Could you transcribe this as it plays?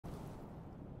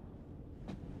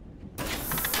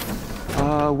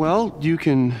Well, you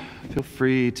can feel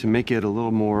free to make it a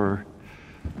little more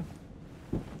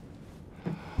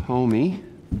homey.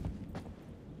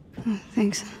 Oh,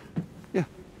 thanks. Yeah.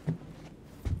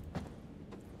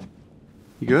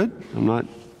 You good? I'm not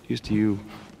used to you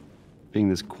being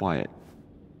this quiet.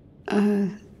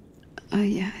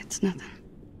 Yeah, it's nothing.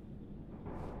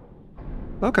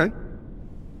 Okay.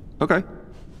 Okay.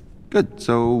 Good.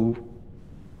 So...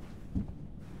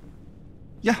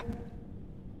 yeah.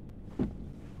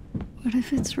 What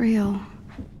if it's real?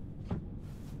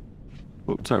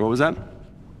 Oh, sorry, what was that?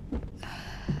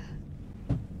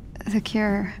 The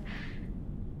cure.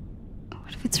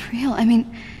 What if it's real? I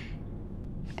mean,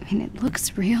 it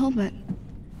looks real, but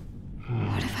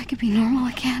what if I could be normal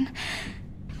again?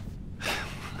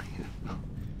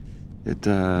 It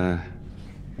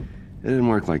didn't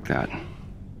work like that. I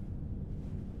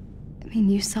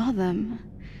mean, you saw them.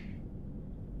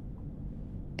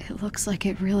 It looks like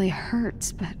it really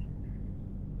hurts, but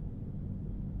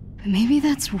maybe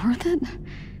that's worth it?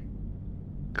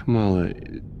 Kamala...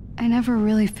 I never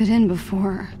really fit in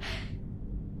before.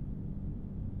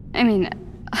 I mean,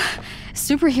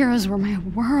 superheroes were my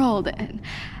world, and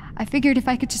I figured if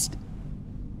I could just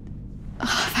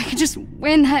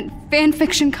win that fan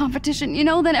fiction competition, you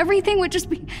know, then everything would just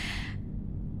be...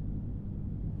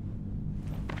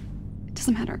 It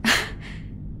doesn't matter.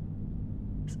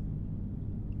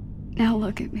 Now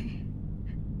look at me.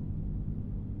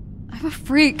 I'm a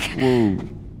freak. Whoa,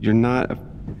 you're not a...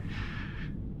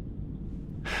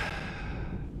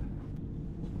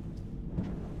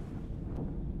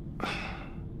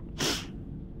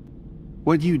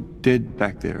 What you did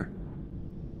back there.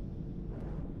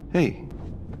 Hey.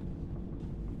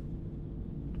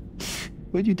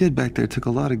 What you did back there took a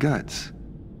lot of guts.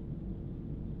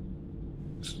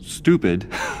 Stupid.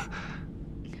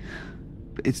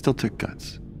 But it still took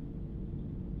guts.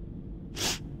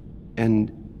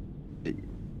 And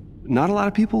not a lot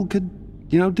of people could,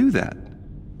 you know, do that.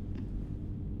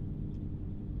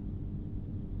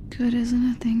 Good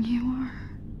isn't a thing you are.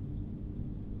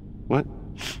 What?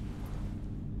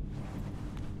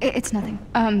 It's nothing.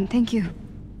 Thank you.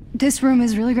 This room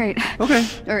is really great. Okay.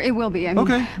 Or it will be. I mean,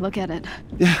 okay. Look at it.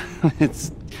 Yeah,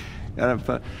 it's kind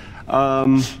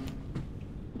of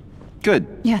good.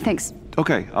 Yeah, thanks.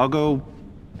 Okay, I'll go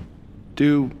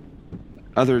do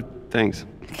other things.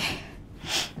 Okay.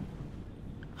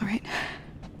 All right.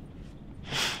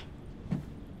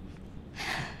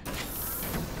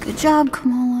 Good job,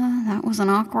 Kamala. That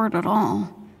wasn't awkward at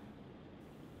all.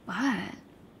 But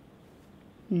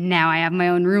now I have my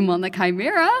own room on the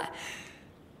Chimera.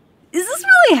 Is this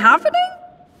really happening?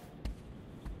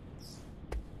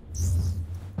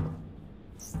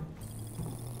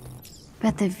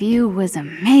 Bet the view was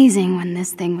amazing when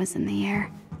this thing was in the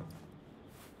air.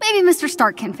 Maybe Mr.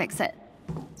 Stark can fix it.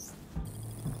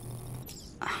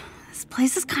 This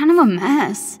place is kind of a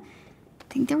mess. I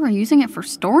think they were using it for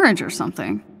storage or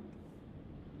something.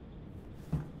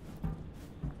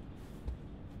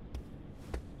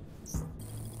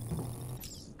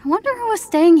 I wonder who was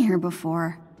staying here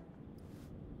before.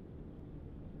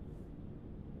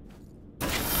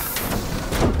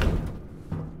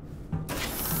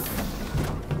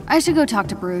 I should go talk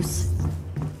to Bruce.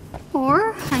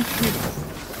 Or I could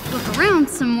look around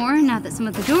some more now that some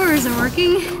of the doors are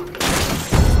working.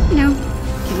 You know,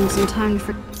 give him some time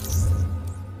to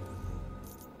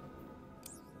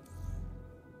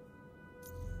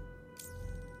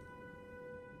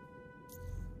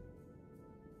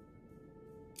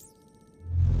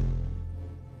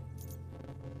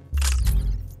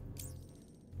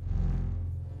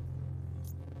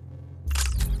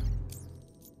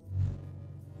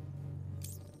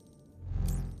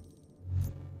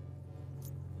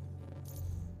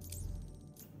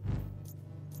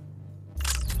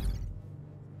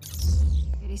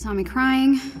He saw me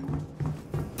crying.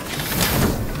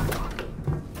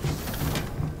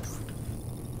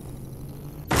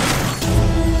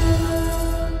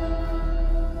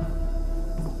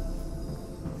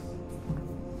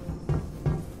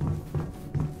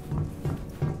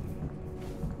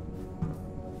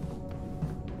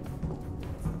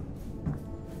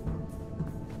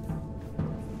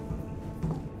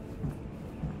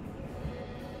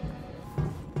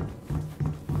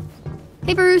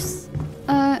 Hey, Bruce.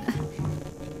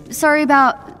 Sorry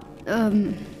about,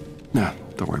 No,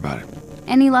 don't worry about it.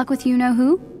 Any luck with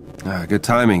you-know-who? Good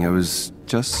timing. I was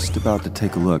just about to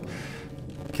take a look.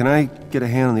 Can I get a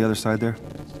hand on the other side there?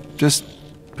 Just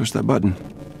push that button.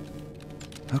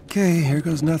 Okay, here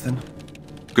goes nothing.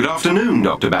 Good afternoon,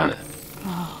 Dr. Banner.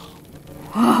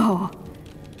 Whoa.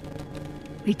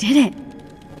 We did it.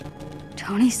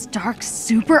 Tony Stark's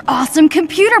super awesome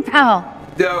computer pal.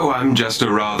 Oh, I'm just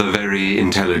a rather very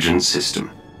intelligent system.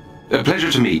 A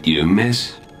pleasure to meet you,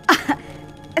 miss.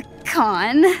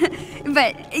 Khan.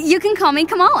 But you can call me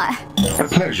Kamala. A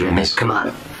pleasure, Miss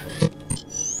Kamala.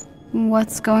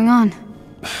 What's going on?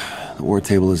 The war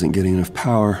table isn't getting enough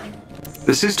power.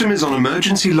 The system is on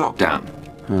emergency lockdown.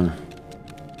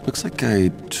 Looks like I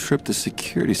tripped the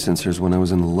security sensors when I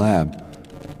was in the lab.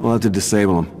 We'll have to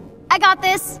disable them. I got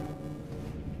this.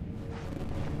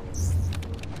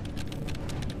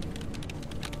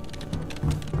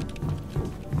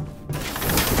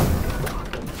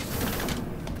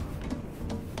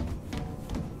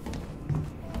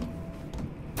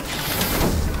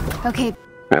 Okay.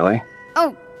 Really?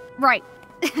 Oh, right.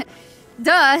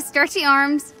 Duh, stretchy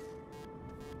arms.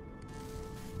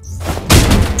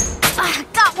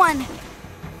 Got one!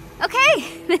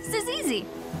 Okay, this is easy.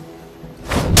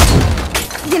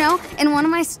 You know, in one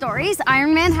of my stories,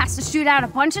 Iron Man has to shoot out a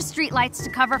bunch of streetlights to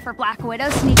cover for Black Widow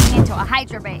sneaking into a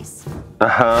Hydra base.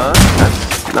 Uh-huh,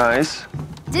 that's nice.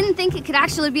 Didn't think it could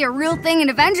actually be a real thing an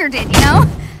Avenger did, you know?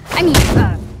 I mean,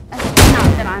 not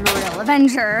that I'm a real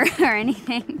Avenger or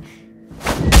anything.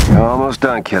 Almost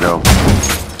done, kiddo. All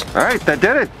right, that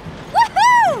did it.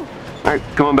 Woohoo! All right,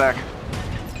 come on back.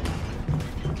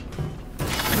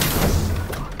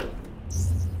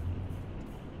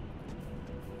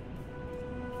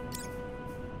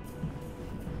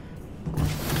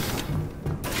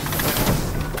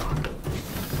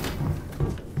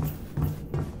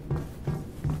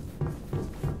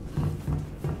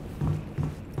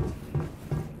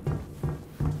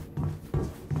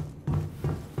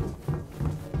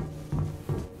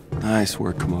 Nice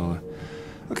work, Kamala.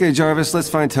 Okay, Jarvis, let's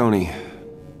find Tony.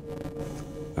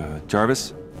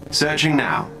 Jarvis? Searching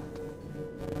now.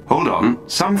 Hold on.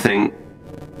 Something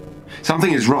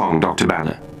is wrong, Dr.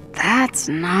 Banner. That's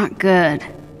not good.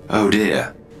 Oh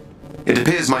dear. It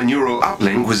appears my neural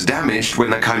uplink was damaged when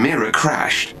the Chimera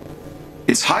crashed.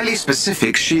 It's highly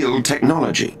specific SHIELD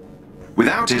technology.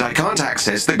 Without it, I can't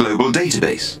access the global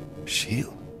database.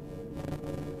 SHIELD?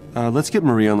 Let's get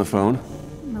Maria on the phone.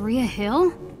 Maria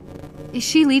Hill? Is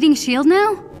she leading SHIELD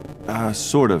now?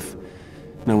 Sort of.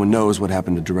 No one knows what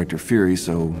happened to Director Fury,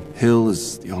 so Hill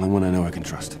is the only one I know I can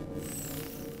trust.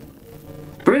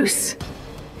 Bruce,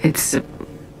 it's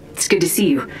good to see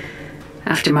you.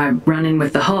 After my run-in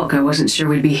with the Hulk, I wasn't sure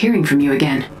we'd be hearing from you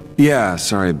again. Yeah,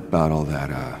 sorry about all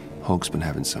that. Hulk's been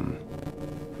having some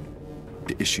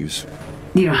issues.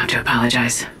 You don't have to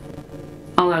apologize.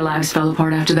 All our lives fell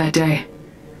apart after that day.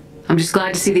 I'm just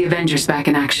glad to see the Avengers back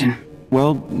in action.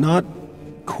 Well, not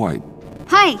quite.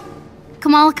 Hi,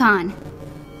 Kamala Khan.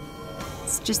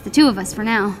 It's just the two of us for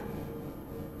now.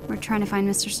 We're trying to find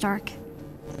Mr. Stark.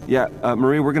 Yeah,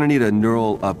 Marie, we're gonna need a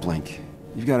neural uplink.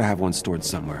 You've gotta have one stored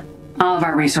somewhere. All of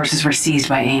our resources were seized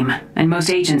by AIM, and most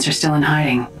agents are still in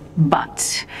hiding.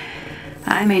 But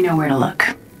I may know where to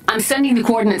look. I'm sending the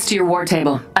coordinates to your war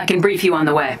table. I can brief you on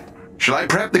the way. Shall I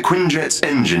prep the Quinjet's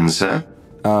engine, sir?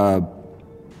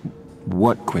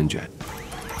 What Quinjet?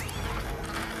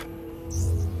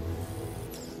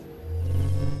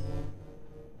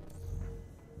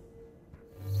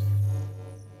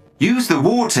 Use the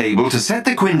war table to set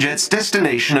the Quinjet's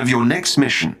destination of your next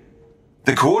mission.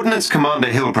 The coordinates Commander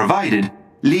Hill provided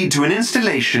lead to an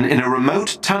installation in a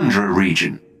remote tundra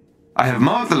region. I have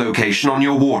marked the location on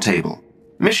your war table.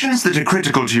 Missions that are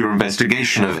critical to your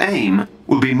investigation of AIM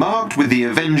will be marked with the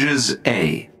Avengers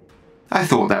A. I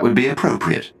thought that would be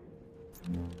appropriate.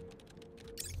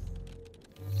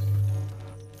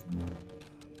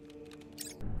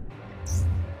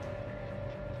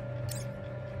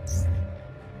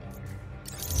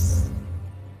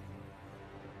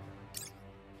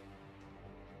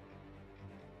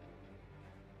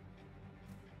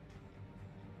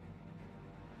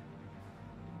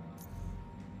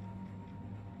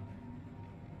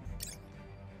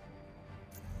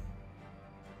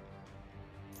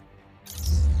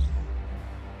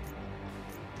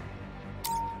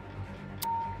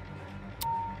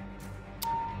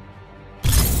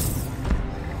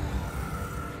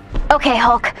 Okay,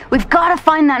 Hulk, we've got to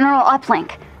find that neural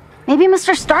uplink. Maybe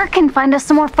Mr. Stark can find us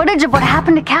some more footage of what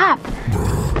happened to Cap.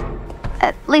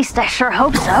 At least I sure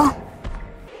hope so.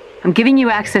 I'm giving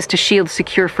you access to SHIELD's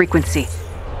secure frequency.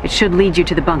 It should lead you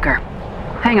to the bunker.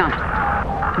 Hang on.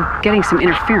 I'm getting some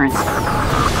interference.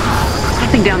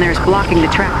 Something down there is blocking the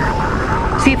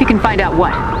tracker. See if you can find out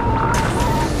what.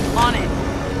 On it.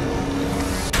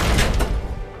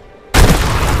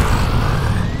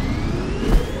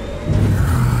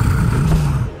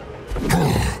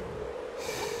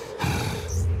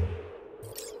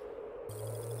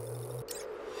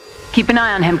 Keep an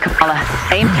eye on him, Kamala.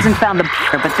 AIM hasn't found the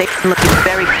bunker, but they've been looking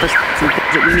very close at some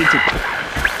things that we need to...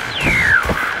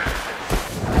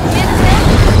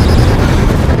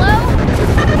 Hello?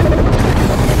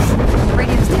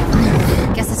 Radio's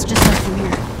down. Guess it's just us from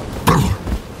here.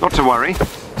 Not to worry.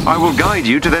 I will guide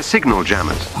you to their signal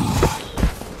jammers.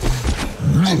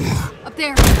 Up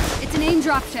there. It's an AIM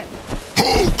dropship.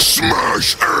 Hulk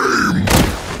smash AIM!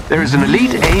 There is an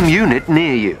elite AIM unit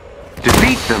near you.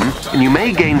 Defeat them, and you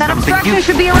may gain That something obstruction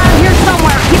useful. should be around here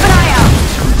somewhere. Keep an eye out.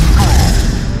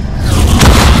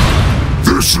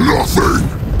 There's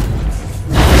nothing!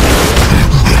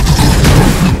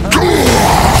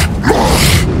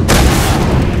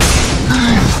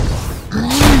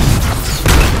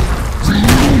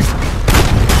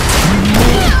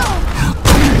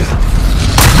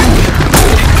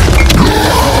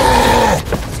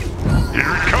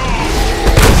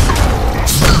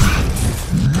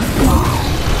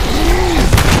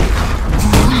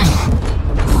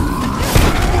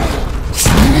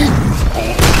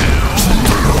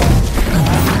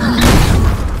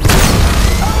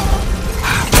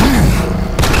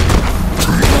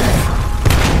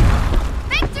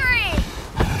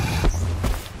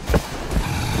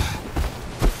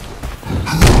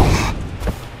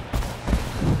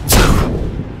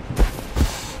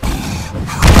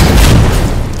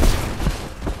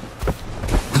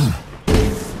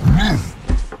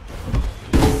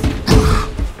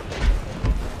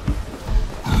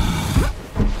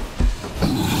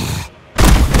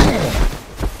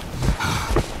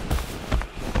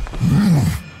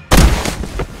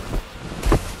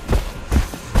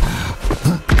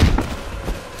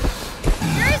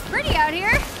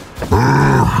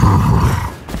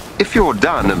 If you're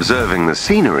done observing the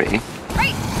scenery...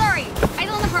 Right, sorry. Eyes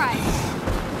on the prize.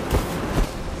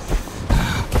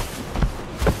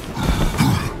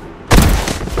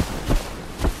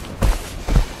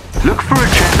 Look for a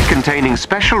chest containing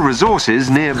special resources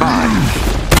nearby.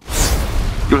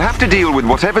 You'll have to deal with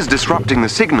whatever's disrupting the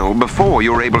signal before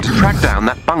you're able to track down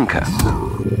that bunker.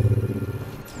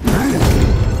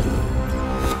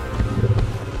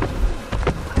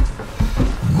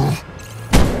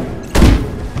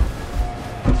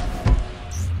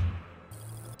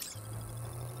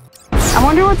 I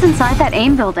wonder what's inside that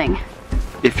AIM building.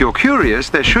 If you're curious,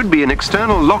 there should be an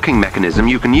external locking mechanism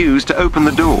you can use to open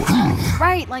the door.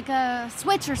 Right, like a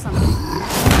switch or something.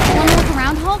 Wanna look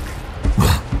around, Hulk?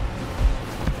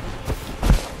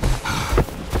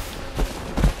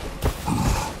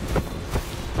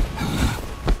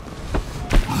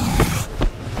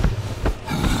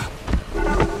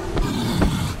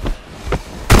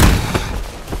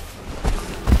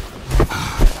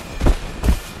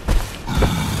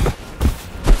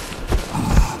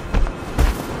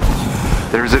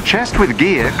 There is a chest with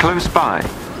gear close by.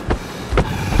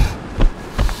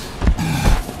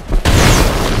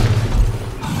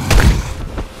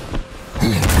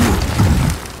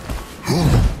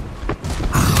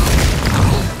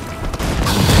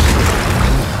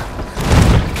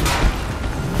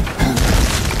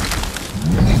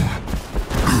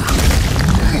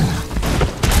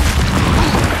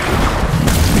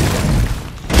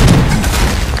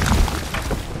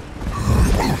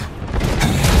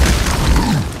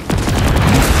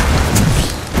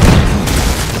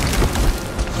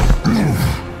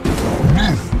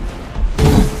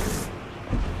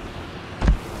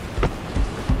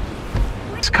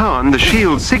 The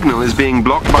shield signal is being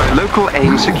blocked by a local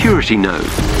AIM security node.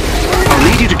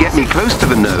 I'll need you to get me close to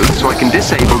the node so I can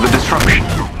disable the disruption.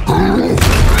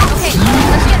 Okay,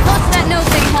 let's get close to that node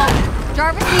thing, Hulk.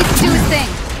 Jarvis needs to do his thing.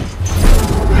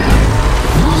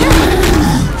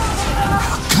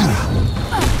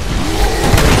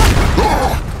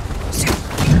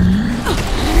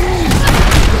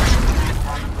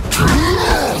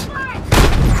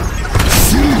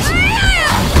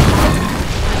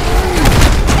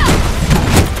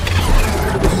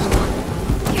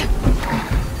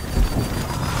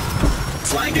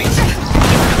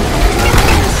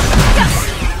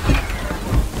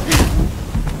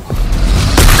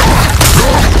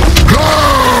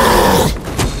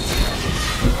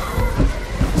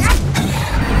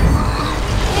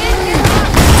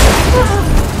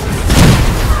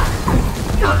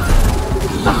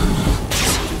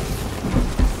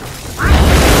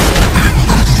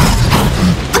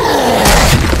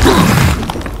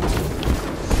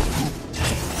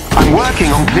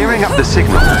 On clearing up the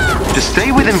signal to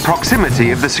stay within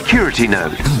proximity of the security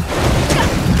node.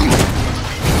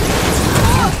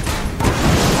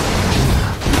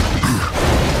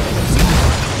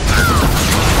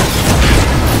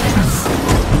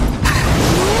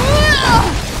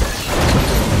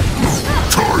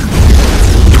 Time!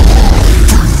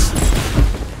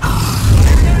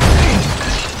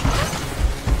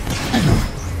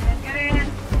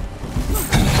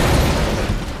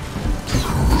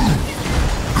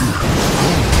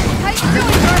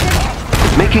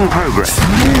 making progress.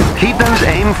 Keep those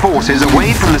AIM forces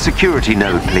away from the security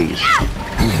node, please. Crap,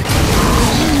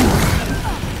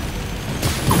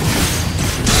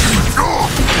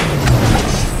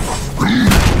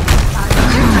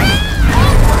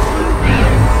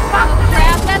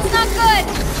 that's not good!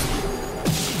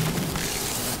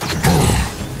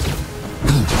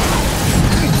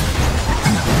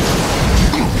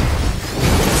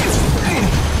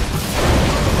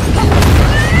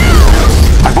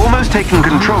 I've almost taken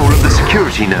control of the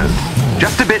security node.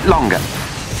 Just a bit longer.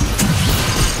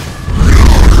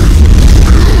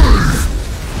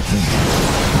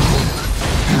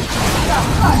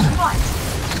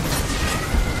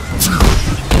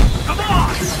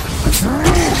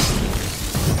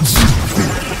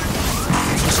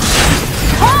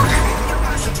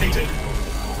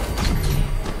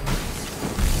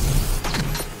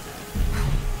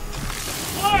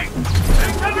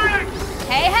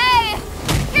 Hey, hey!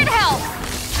 Here to help!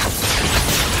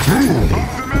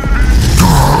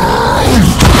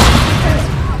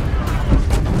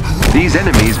 These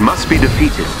enemies must be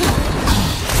defeated.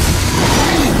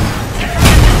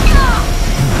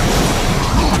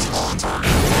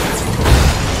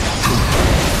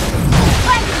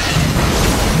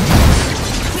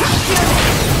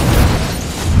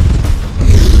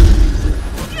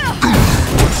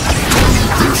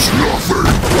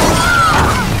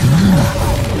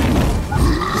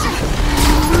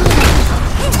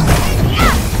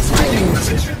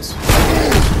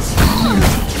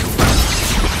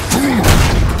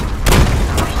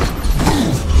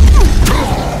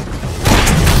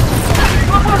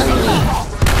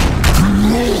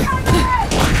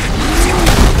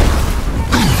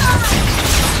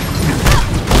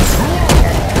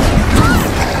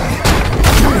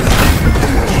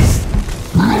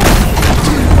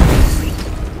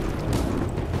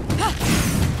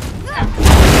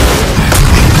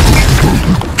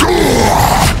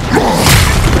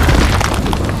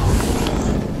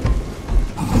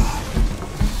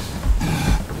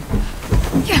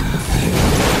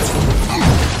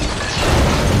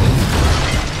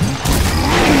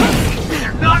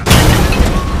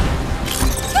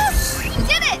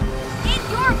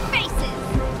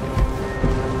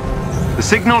 The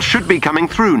signal should be coming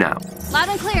through now. Loud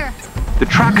and clear. The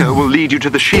tracker will lead you to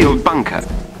the shield bunker.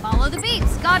 Follow the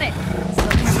beeps. Got it. So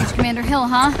we can reach Commander Hill,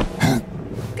 huh?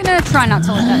 Gonna try not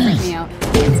to let that freak me out.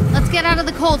 Let's get out of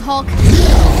the cold, Hulk.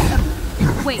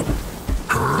 Wait. Do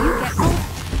you get Hulk?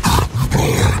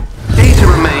 Data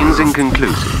remains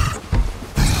inconclusive.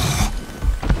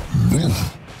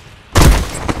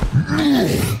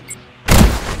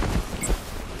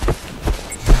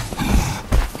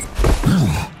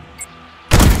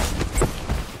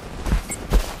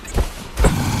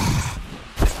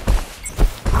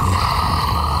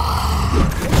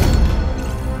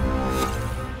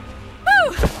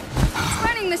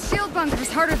 Running the shield bunker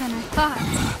is harder than I thought.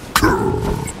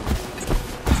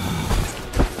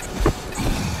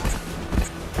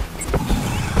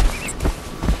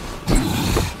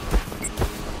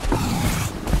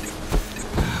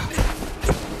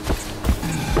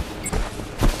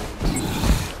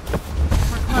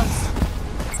 We're close.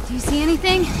 Do you see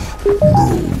anything?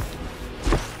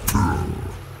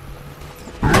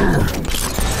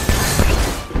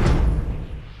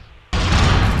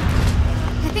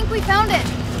 I think we found it.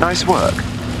 Nice work.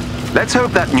 Let's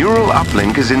hope that neural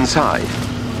uplink is inside.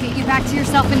 We'll get you back to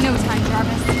yourself in no time,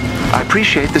 Jarvis. I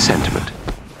appreciate the sentiment.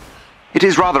 It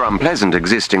is rather unpleasant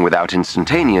existing without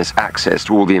instantaneous access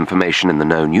to all the information in the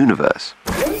known universe.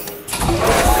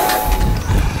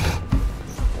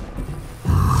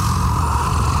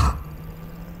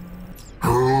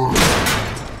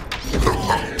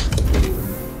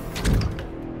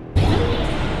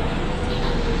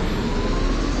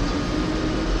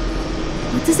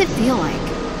 What does it feel like?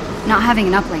 Not having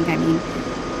an uplink, I mean.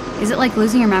 Is it like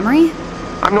losing your memory?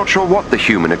 I'm not sure what the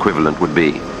human equivalent would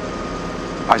be.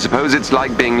 I suppose it's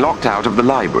like being locked out of the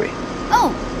library.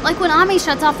 Oh, like when Ami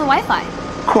shuts off the Wi-Fi.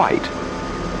 Quite.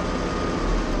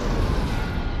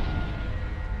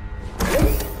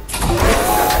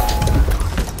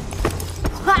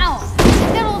 Wow,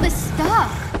 look at all this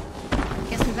stuff.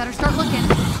 Guess we better start looking.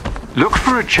 Look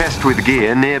for a chest with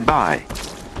gear nearby.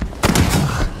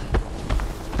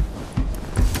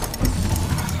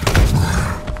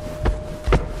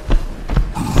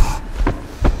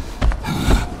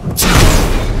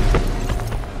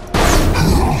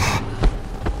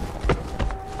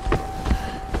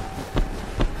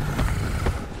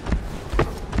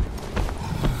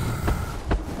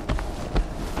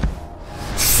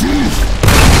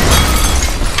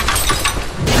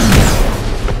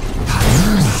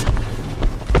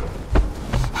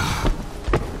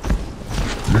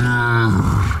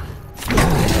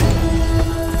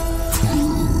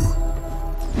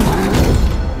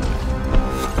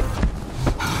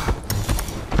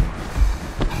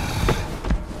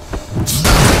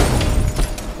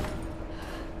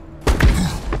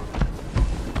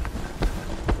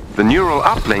 The neural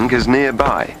uplink is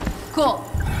nearby. Cool.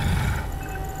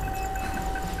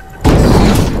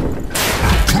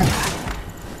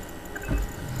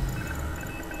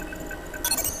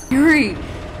 Fury.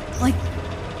 Like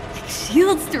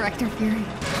S.H.I.E.L.D.'s Director Fury.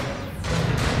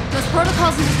 Those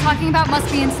protocols he was talking about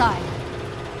must be inside.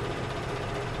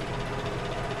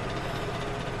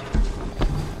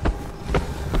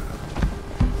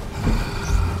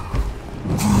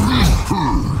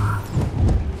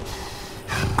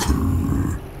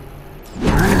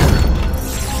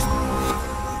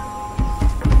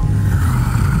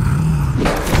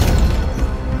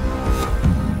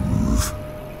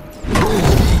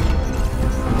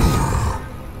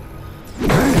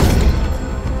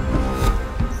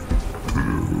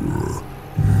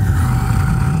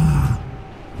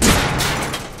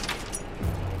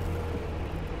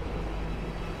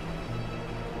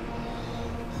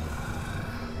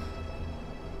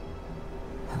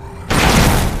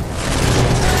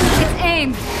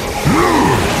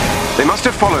 They must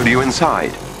have followed you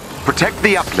inside. Protect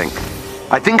the uplink.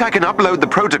 I think I can upload the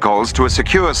protocols to a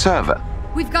secure server.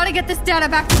 We've got to get this data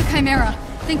back to the Chimera.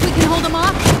 Think we can hold them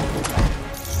off?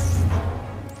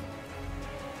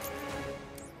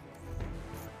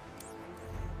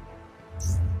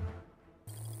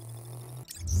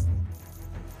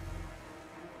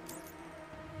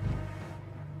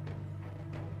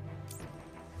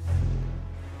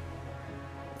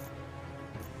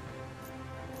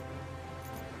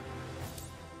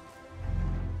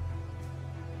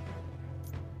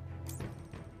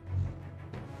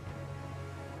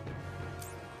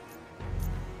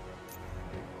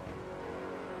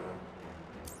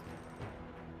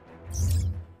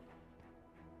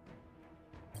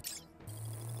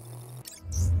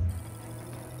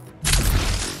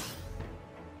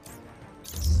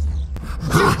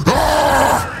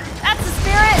 That's the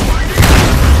spirit!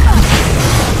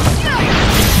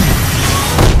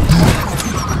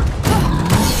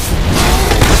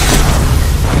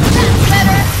 That's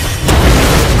better!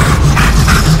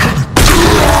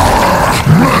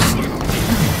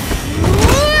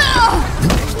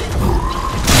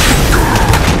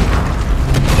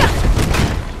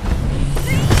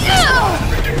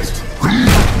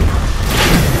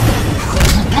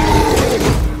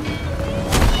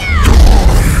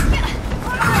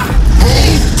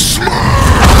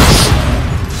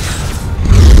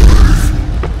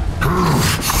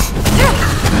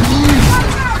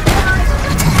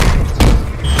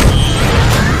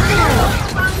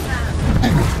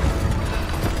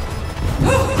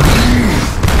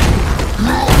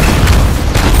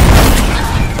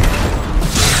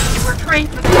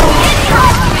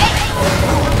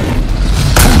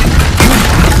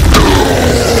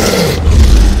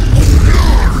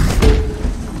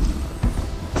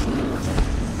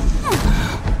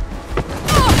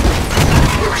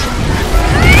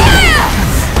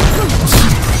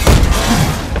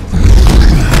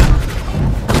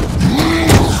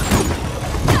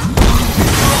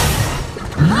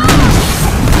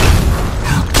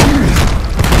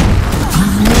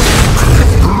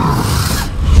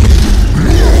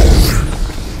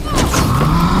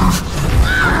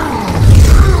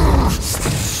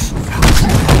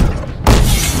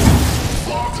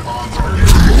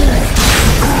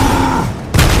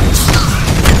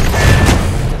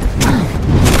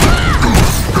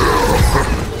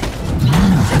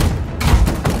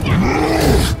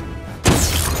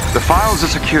 Files are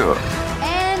secure.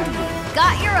 And we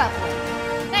got your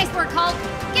uplink. Nice work, Hulk.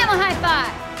 Give him a high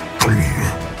five.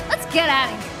 Let's get at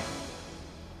him.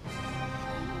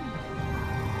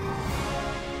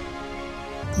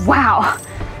 Wow.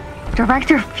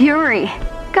 Director Fury.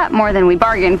 Got more than we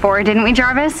bargained for, didn't we,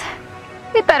 Jarvis?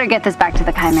 We'd better get this back to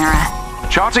the Chimera.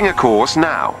 Charting a course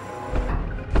now.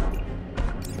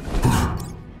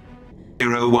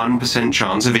 0.1%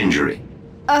 chance of injury.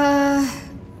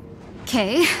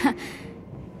 Okay.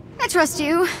 I trust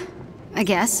you, I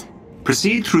guess.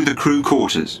 Proceed through the crew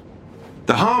quarters.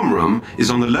 The harm room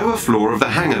is on the lower floor of the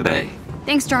hangar bay.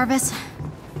 Thanks, Jarvis.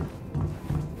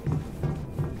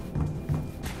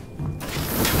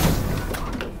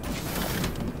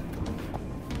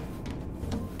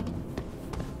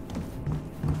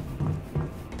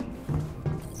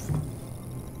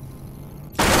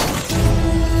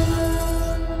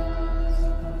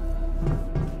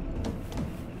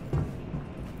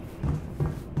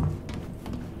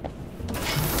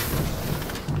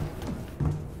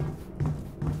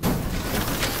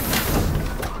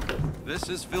 This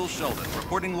is Phil Sheldon,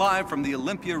 reporting live from the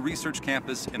Olympia Research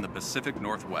Campus in the Pacific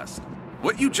Northwest.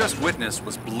 What you just witnessed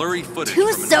was blurry footage Two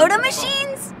from an soda old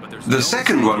machines? phone, but there's The no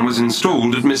second one was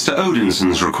installed at Mr.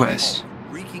 Odinson's request.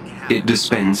 wreaking havoc It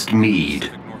dispensed mead.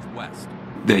 in the Pacific Northwest.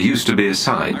 There used to be a I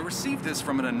sign. received this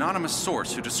from an anonymous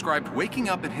source who described waking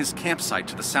up in his campsite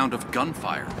to the sound of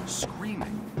gunfire,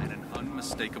 screaming, and an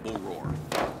unmistakable roar.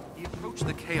 He approached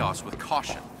the chaos with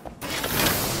caution.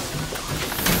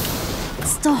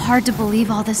 It's still hard to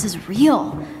believe all this is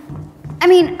real. I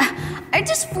mean, I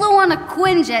just flew on a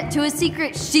Quinjet to a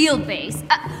secret SHIELD base.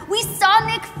 We saw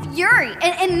Nick Fury,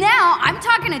 and now I'm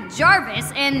talking to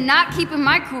Jarvis and not keeping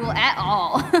my cool at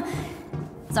all.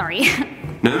 Sorry.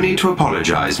 No need to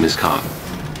apologize, Miss Carter.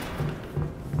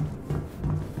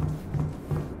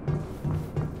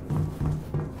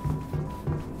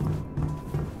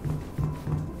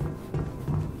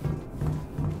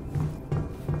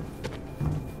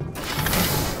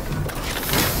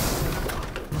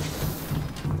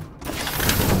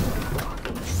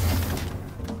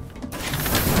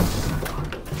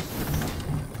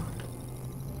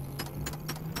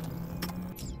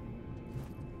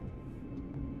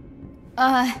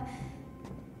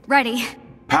 Ready.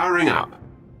 Powering up.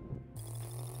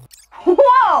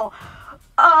 Whoa!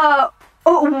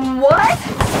 What?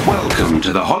 Welcome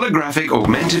to the holographic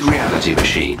augmented reality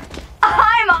machine.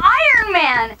 I'm Iron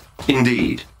Man!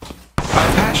 Indeed.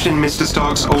 I patched in Mr.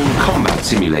 Stark's old combat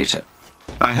simulator.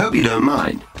 I hope you don't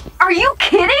mind. Are you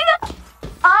kidding?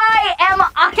 I am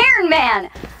Iron Man!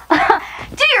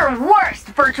 Do your worst,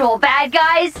 virtual bad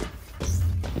guys!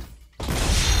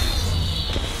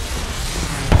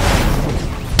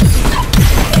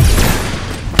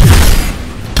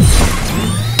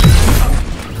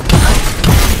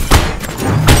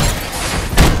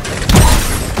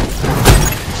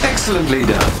 Excellently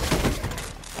done.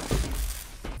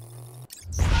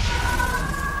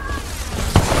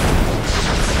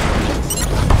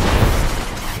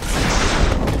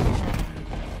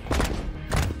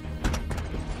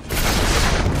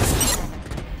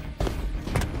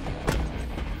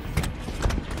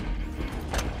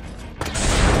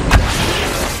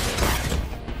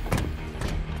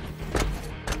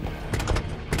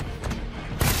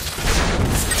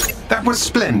 That was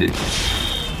splendid.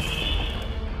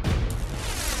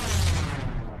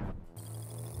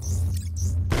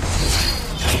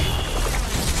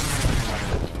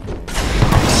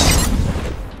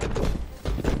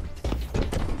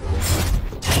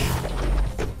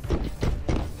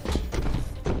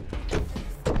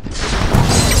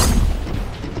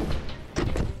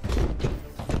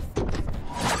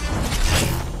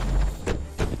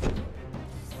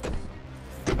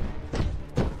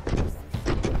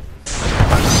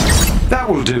 That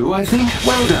will do, I think.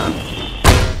 Well done.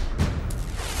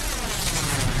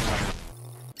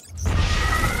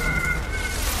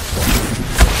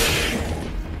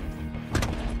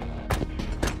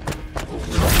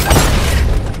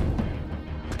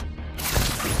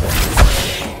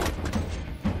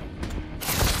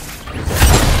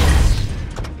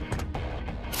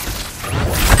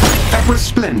 That was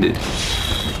splendid.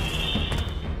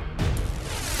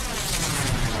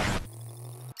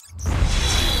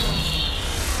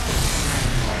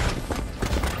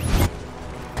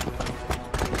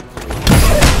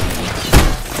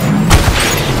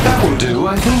 That will do,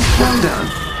 I think. Well done.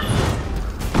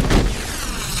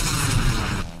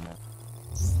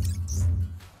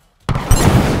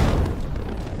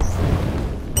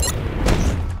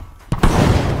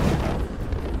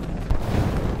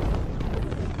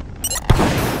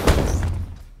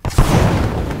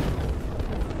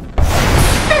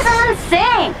 This is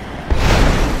insane!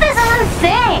 This is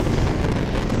insane!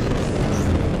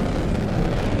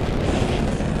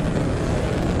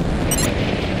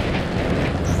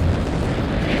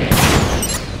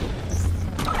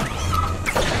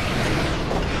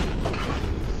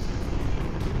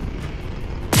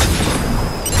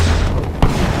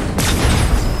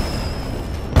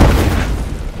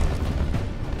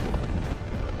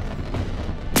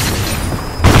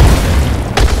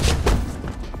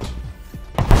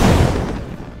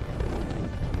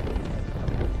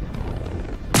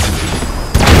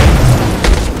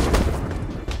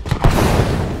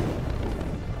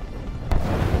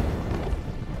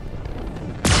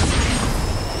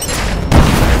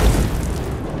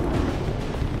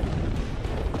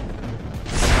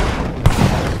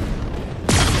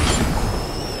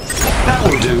 That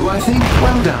will do, I think.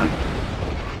 Well done.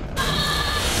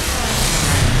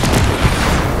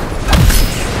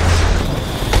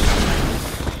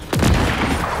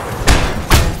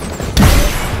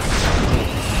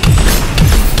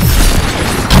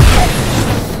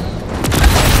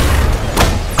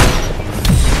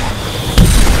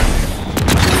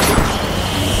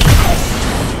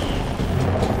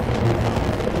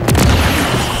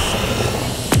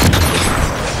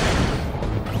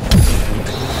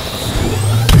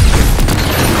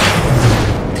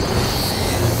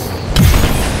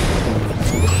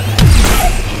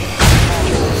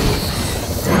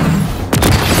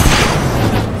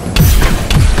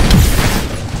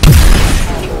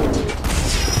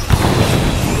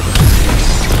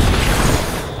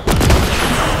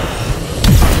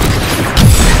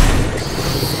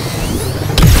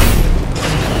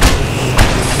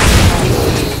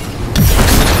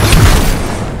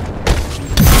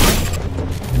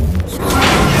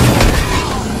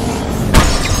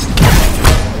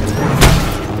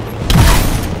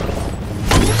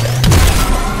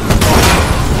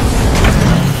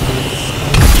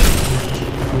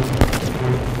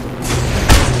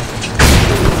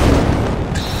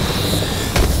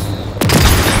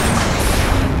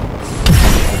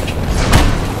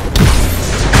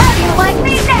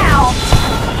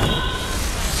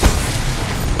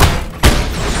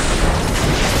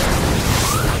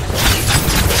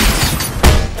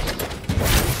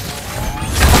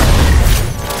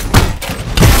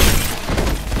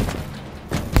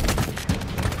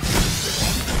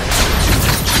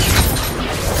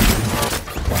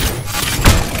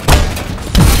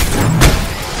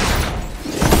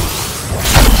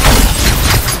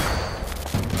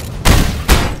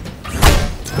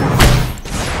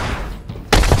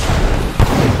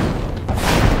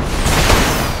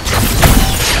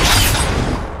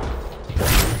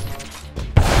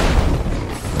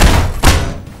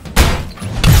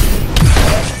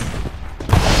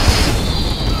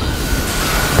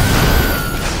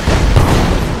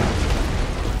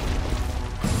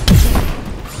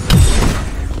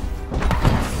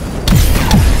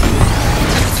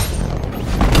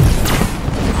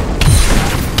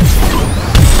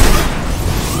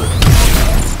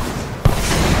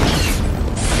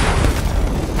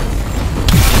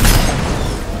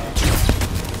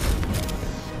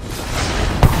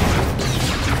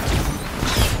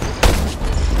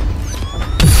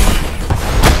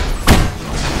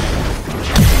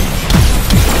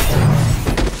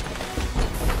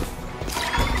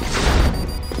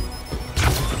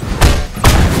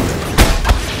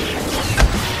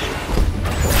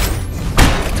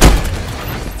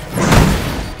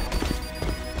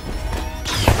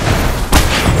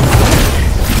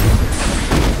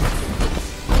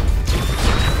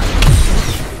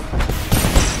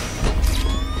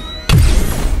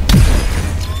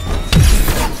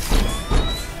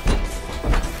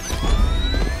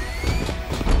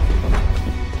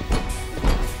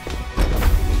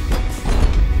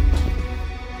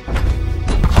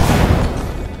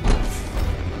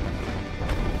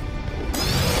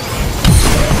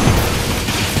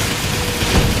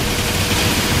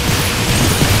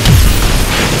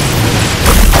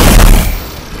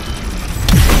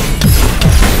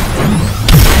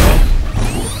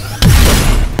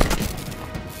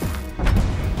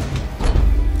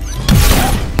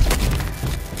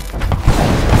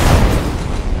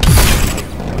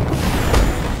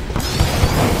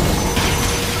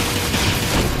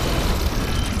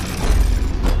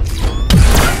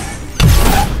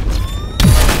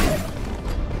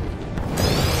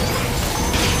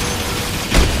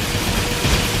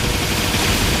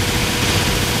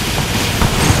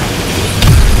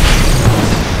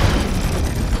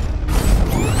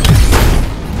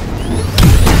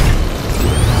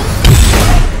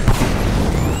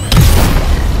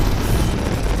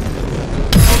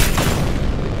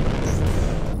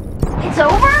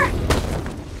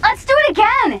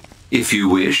 if you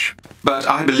wish, but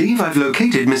I believe I've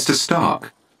located Mr.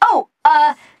 Stark. Oh,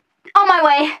 on my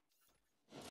way.